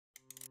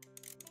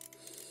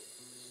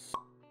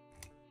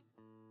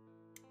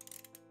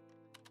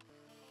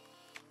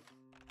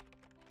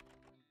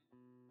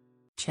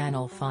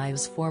Channel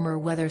 5's former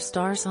weather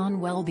star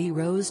Sian Welby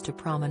rose to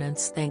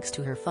prominence thanks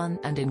to her fun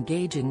and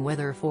engaging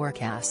weather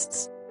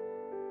forecasts.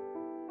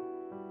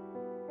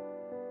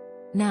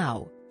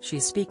 Now, she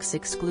speaks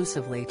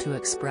exclusively to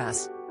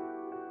Express.co.uk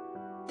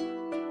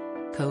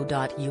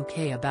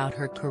about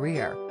her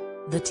career.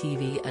 The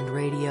TV and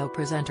radio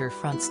presenter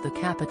fronts the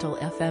Capital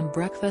FM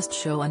breakfast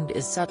show and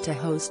is set to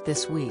host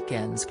this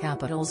weekend's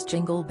Capital's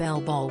Jingle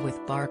Bell Ball with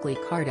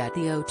Barclaycard at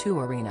the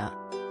O2 Arena.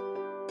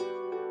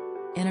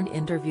 In an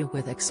interview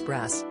with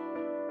Express.co.uk,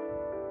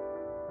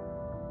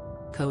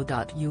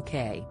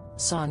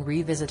 Sian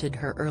revisited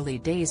her early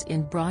days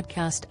in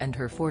broadcast and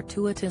her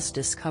fortuitous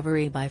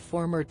discovery by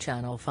former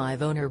Channel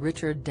 5 owner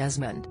Richard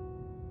Desmond.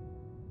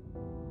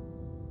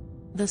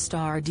 The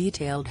star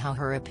detailed how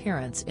her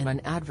appearance in an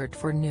advert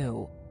for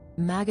New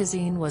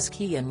magazine was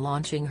key in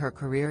launching her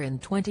career in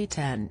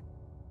 2010.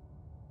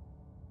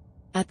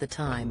 At the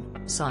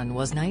time, Sian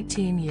was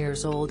 19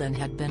 years old and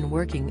had been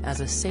working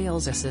as a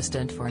sales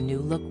assistant for New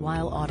Look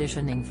while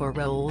auditioning for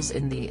roles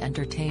in the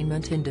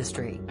entertainment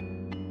industry.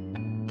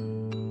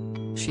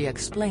 She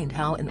explained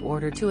how in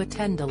order to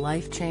attend a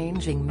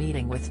life-changing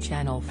meeting with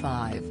Channel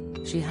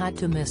 5, she had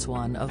to miss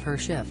one of her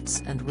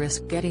shifts and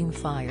risk getting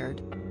fired.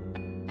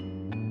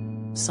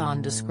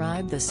 Sian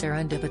described the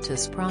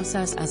serendipitous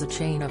process as a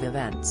chain of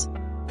events.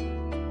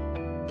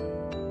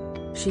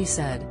 She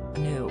said,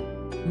 New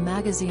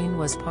magazine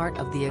was part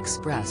of the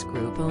Express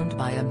Group owned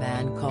by a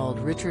man called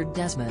Richard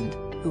Desmond,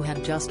 who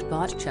had just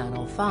bought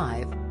Channel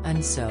 5,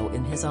 and so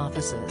in his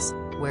offices,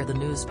 where the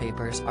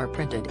newspapers are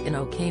printed in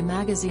OK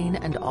magazine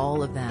and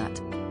all of that.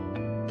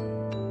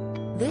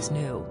 This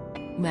New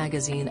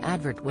magazine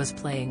advert was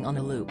playing on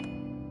a loop.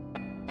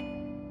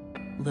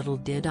 Little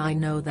did I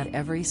know that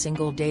every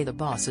single day the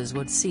bosses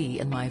would see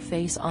in my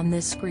face on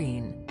this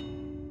screen.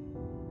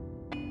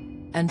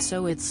 And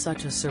so it's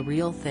such a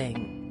surreal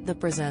thing, the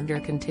presenter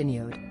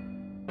continued.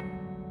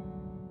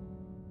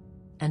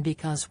 And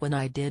because when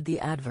I did the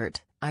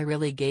advert, I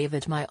really gave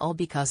it my all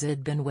because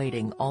I'd been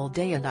waiting all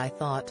day and I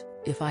thought,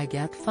 if I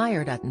get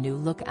fired at New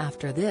Look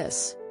after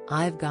this,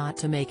 I've got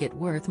to make it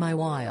worth my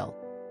while.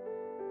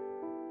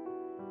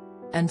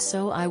 And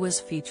so I was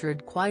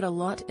featured quite a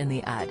lot in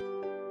the ad.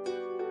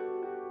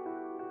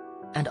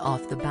 And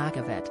off the back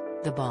of it,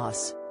 the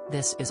boss,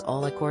 this is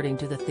all according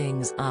to the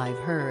things I've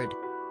heard.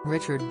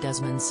 Richard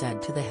Desmond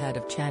said to the head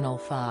of Channel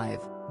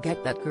 5,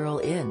 get that girl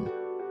in.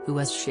 Who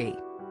is she?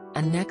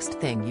 And next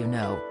thing you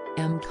know,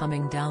 I'm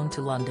coming down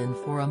to London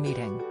for a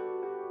meeting.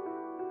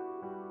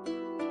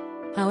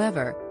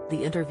 However,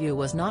 the interview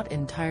was not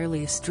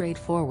entirely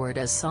straightforward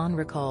as Sian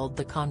recalled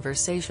the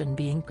conversation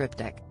being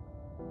cryptic.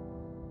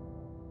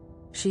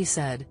 She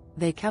said,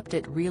 they kept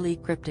it really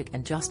cryptic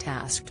and just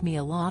asked me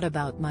a lot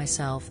about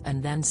myself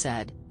and then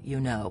said,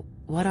 you know,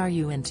 what are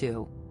you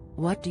into?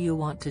 What do you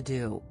want to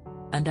do?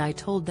 And I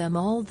told them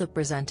all the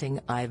presenting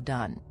I've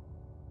done.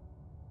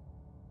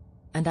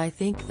 And I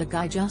think the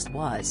guy just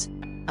was.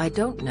 I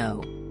don't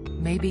know.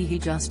 Maybe he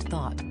just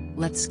thought,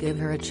 let's give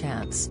her a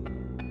chance.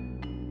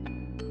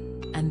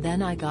 And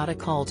then I got a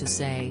call to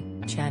say,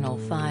 Channel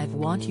 5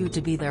 want you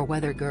to be their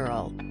weather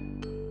girl.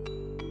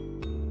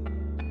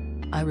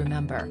 I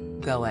remember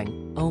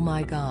going, oh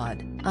my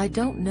god, I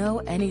don't know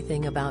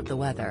anything about the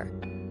weather.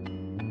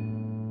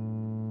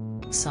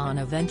 Sian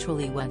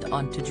eventually went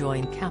on to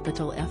join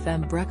Capital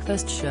FM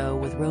breakfast show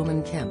with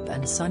Roman Kemp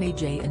and Sunny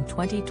J in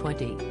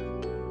 2020.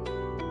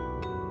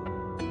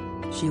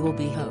 She will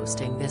be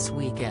hosting this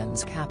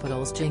weekend's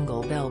Capital's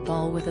Jingle Bell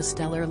Ball with a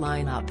stellar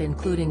lineup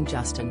including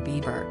Justin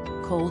Bieber,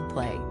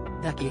 Coldplay,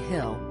 Becky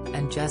Hill,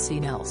 and Jessie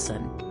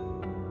Nelson.